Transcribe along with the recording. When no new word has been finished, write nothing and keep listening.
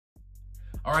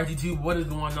Alright YouTube, what is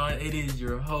going on? It is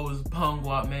your host,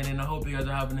 Pungwap, man, and I hope you guys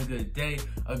are having a good day,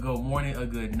 a good morning, a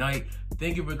good night.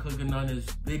 Thank you for clicking on this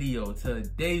video.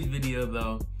 Today's video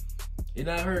though, and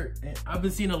I've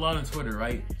been seeing a lot on Twitter,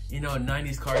 right? You know,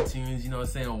 90s cartoons, you know,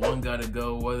 saying one gotta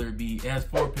go, whether it be, it has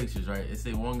 4 pictures, right? It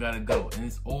say one gotta go, and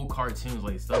it's old cartoons,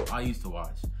 like stuff I used to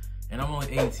watch. And I'm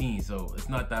only 18, so it's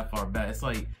not that far back. It's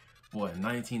like, what,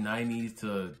 1990s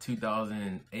to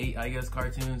 2008, I guess,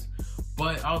 cartoons.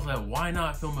 But I was like, why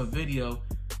not film a video,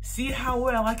 see how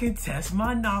well I can test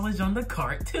my knowledge on the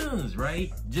cartoons,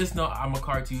 right? Just know I'm a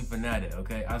cartoon fanatic,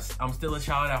 okay? I'm still a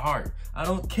child at heart. I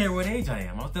don't care what age I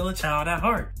am, I'm still a child at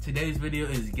heart. Today's video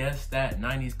is Guess That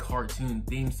 90s Cartoon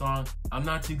Theme Song. I'm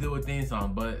not too good with theme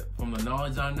song, but from the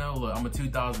knowledge I know, look, I'm a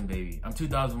 2000 baby. I'm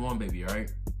 2001 baby, all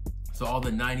right? So all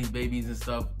the 90s babies and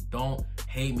stuff, don't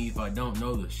hate me if I don't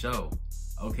know the show,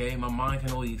 okay? My mind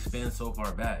can only expand so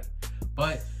far back.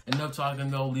 But enough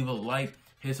talking though, leave a like,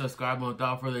 hit subscribe, and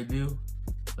without further ado,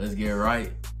 let's get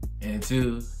right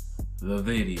into the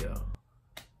video.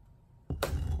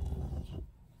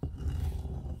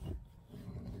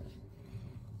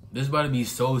 This is about to be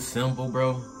so simple,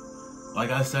 bro. Like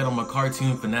I said, I'm a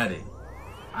cartoon fanatic.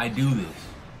 I do this.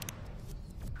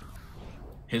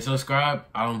 Hit subscribe?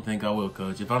 I don't think I will,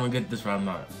 coach. If I don't get this right, I'm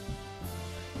not.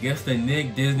 Guess the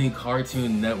Nick Disney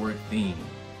Cartoon Network theme.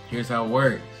 Here's how it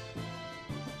works.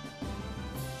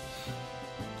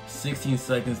 16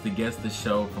 seconds to guess the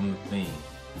show from the theme.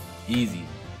 Easy.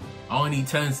 I only need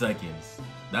 10 seconds.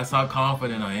 That's how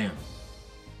confident I am.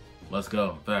 Let's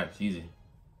go. Facts. Easy.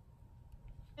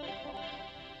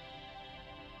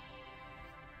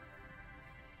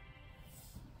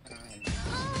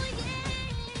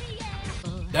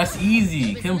 That's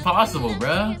easy. Kim Possible,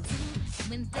 bruh.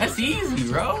 That's easy,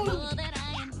 bro.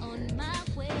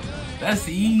 That's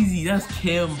easy. That's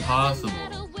Kim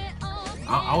Possible.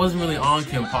 I wasn't really on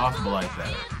Kim Possible like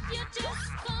that.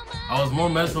 I was more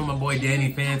messing with my boy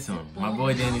Danny Phantom. My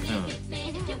boy Danny Phantom.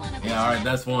 Yeah, alright,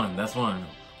 that's one. That's one.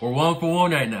 We're 1 for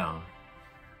 1 right now.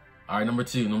 Alright, number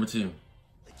two.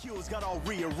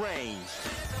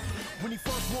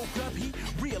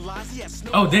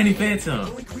 Oh, Danny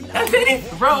Phantom. That's Danny,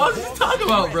 bro. I was just talking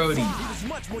about Brody.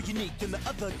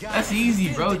 That's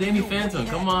easy, bro. Danny Phantom.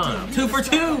 Come on. 2 for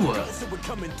 2.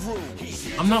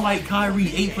 I'm not like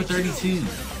Kyrie, 8 for 32.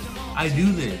 I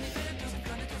do this.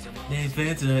 Danny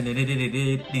Phantom.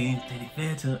 Danny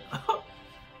Phantom.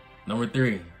 Number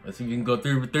 3. Let's see if we can go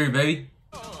 3 for 3, baby.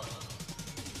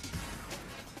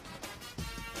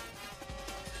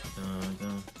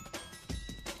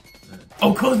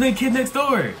 Oh, Codename Kid Next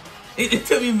Door. It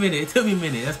took me a minute.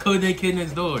 That's Codename Kid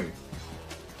Next Door.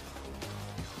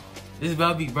 This is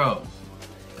about to be, bro.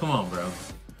 Come on, bro.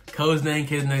 Codename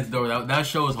Kid Next Door. That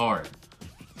show is hard.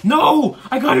 No,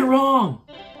 I got it wrong.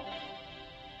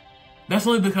 That's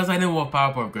only because I didn't want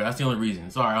Powerpuff Girls. That's the only reason.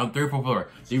 Sorry, I'm 3 for 4.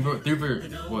 3 for what? 3 for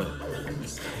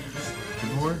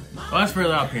 4? Oh, that's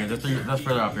Fairly Odd Parents. That's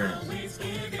Fairly Odd Parents.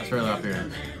 That's Fairly Odd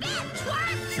Parents.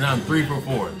 So now I'm 3 for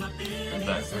 4.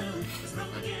 Back.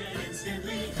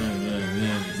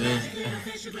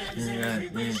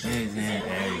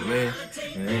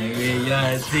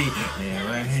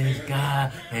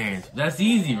 That's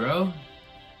easy, bro.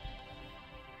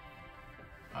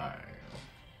 Alright.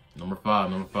 Number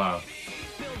 5.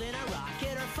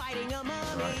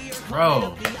 Right.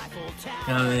 Bro.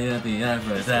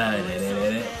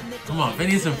 Come on,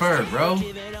 Phineas and Ferb, bro.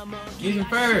 Phineas and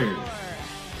Ferb.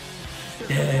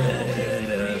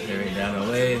 Down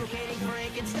the way.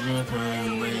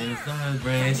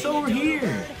 It's over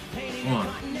here. Come on.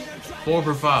 4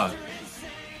 for 5.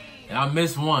 And I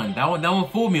missed one. That one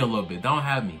fooled me a little bit. Don't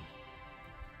have me.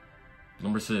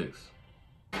 Number 6.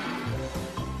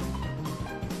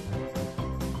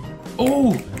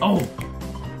 Oh.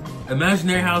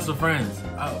 Imaginary House of Friends.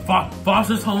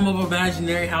 Foster's Home of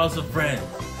Imaginary House of Friends.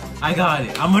 I got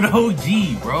it. I'm an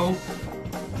OG, bro.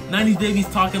 90s babies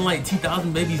talking like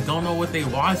 2000 babies don't know what they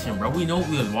watching, bro. We know what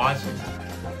we was watching.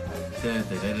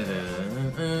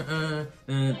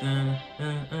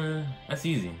 That's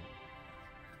easy.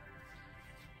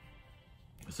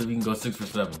 So we can go 6 for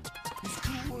 7.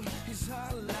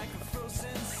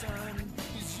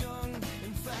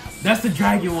 That's the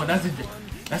dragon one.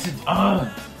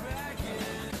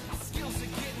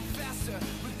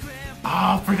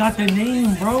 I forgot the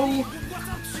name, bro.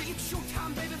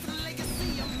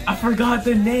 I forgot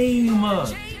the name.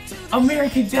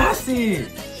 American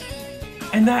Dastard.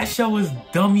 And that show was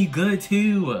dummy good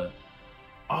too.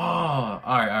 Oh,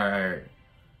 alright.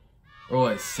 We're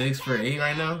what, 6 for 8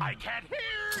 right now? I can't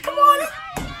hear. Come on.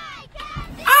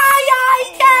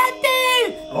 I got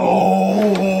it. Oh.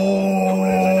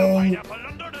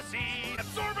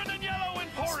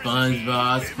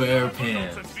 SpongeBob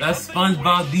SquarePants. That's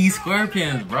SpongeBob the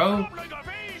SquarePants, bro.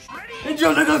 It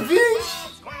jumps like a fish.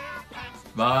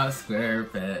 SpongeBob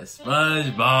SquarePants.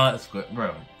 SpongeBob Square,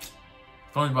 bro.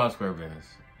 SpongeBob SquarePants.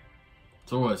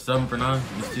 So what? 7 for 9.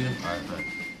 This 2. All right, fine.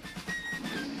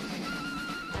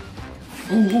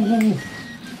 Ooh.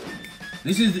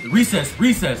 This is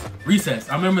Recess.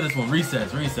 I remember this one.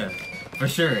 Recess. For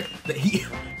sure. He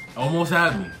almost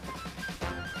had me.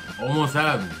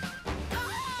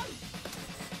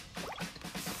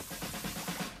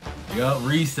 Yup,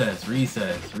 Recess.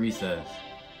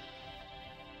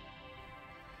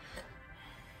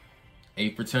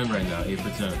 8 for 10 right now. 8 for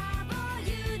 10.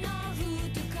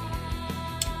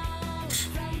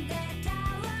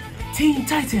 Teen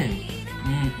Titans.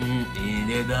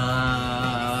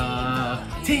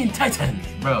 Teen Titans,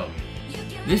 bro.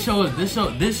 This show is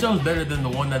better than the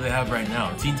one that they have right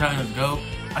now. Teen Titans Go.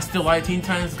 I still like Teen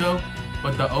Titans Go,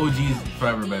 but the OG's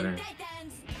forever better.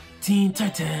 Teen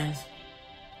Titans.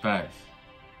 Facts.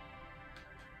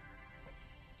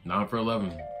 9 for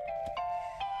 11.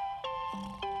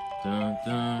 Dun,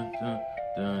 dun, dun,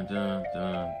 dun, dun,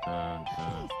 dun, dun,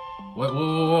 dun. What?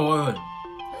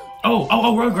 Oh,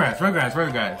 Rugrats.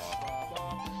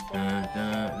 Dun,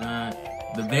 dun, dun.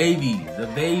 The babies.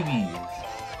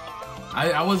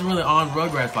 I wasn't really on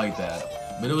Rugrats like that,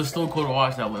 but it was still cool to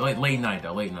watch that late night.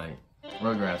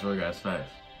 Rugrats,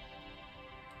 facts.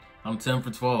 I'm 10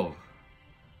 for 12.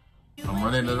 I'm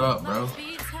running it up, bro.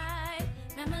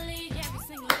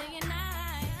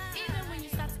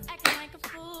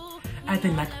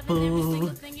 Acting like a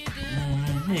fool.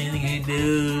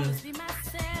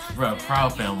 Bro,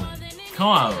 Proud Family. Come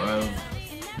on,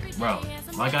 bro.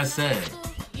 Like I said,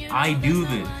 I do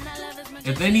this.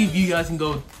 If any of you guys can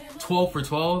go 12 for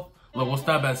 12, look, we'll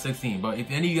stop at 16. But if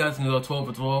any of you guys can go 12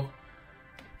 for 12,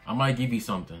 I might give you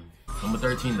something. Number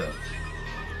 13 though.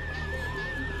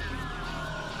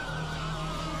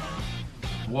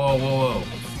 Whoa.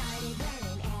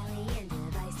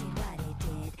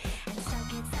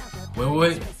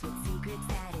 Wait.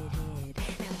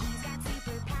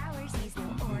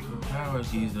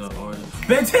 She's the order.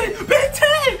 Ben 10!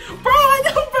 Bro, I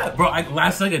know that! Bro,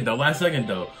 last second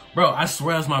though. Bro, I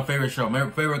swear that's my favorite show. My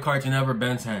favorite cartoon ever,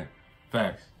 Ben 10.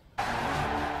 Facts.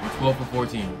 We're 12 for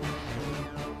 14.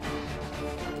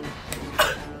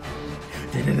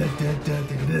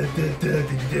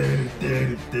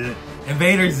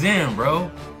 Invader Zim, bro.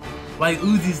 Like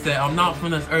Uzi said, I'm not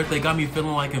from this earth. They got me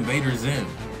feeling like Invader Zim.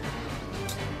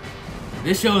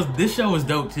 This show was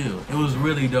dope too. It was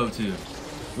really dope too.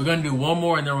 We're gonna do one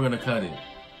more and then we're gonna cut it.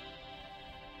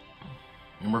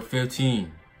 Number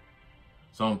 15.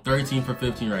 So I'm 13 for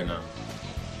 15 right now.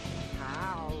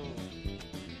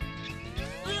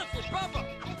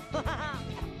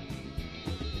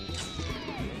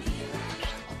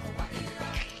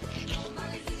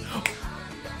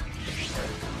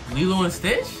 Lilo and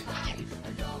Stitch?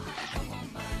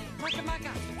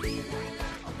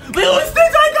 Lilo and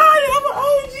Stitch, I got it! I'm an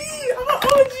OG!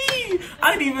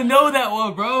 I didn't even know that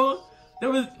one, bro.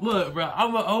 Look, bro,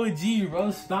 I'm an OG, bro.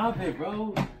 Stop it,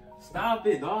 bro. Stop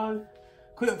it, dog.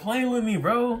 Quit playing with me,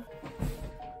 bro.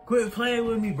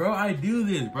 I do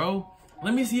this, bro.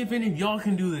 Let me see if any of y'all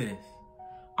can do this.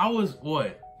 I was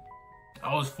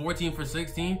 14 for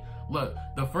 16. Look,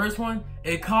 the first one,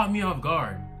 it caught me off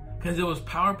guard. Because it was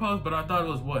Powerpuff, but I thought it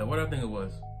was what? What did I think it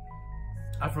was?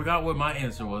 I forgot what my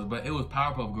answer was, but it was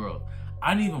Powerpuff Girls.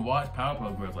 I didn't even watch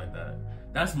Powerpuff Girls like that.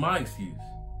 That's my excuse.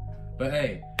 But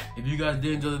hey, if you guys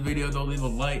did enjoy the video, don't leave a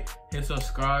like, hit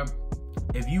subscribe.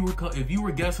 If you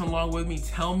were guessing along with me,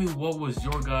 tell me what was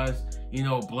your guys,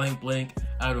 blank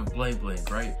out of blank,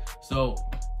 right? So,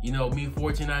 me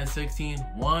 14 out of 16,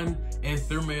 one, it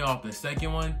threw me off. The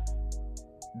second one,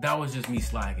 that was just me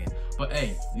slacking. But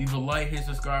hey, leave a like, hit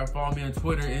subscribe, follow me on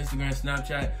Twitter, Instagram,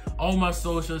 Snapchat. All my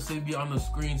socials should be on the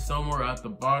screen somewhere at the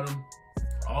bottom.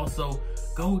 Also,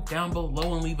 go down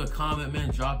below and leave a comment, man.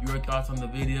 Drop your thoughts on the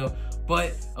video.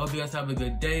 But I hope you guys have a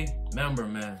good day. Remember,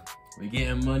 man, we're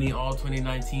getting money all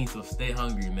 2019, so stay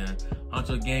hungry, man.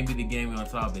 Honcho Game be the game on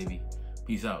top, baby.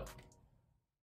 Peace out.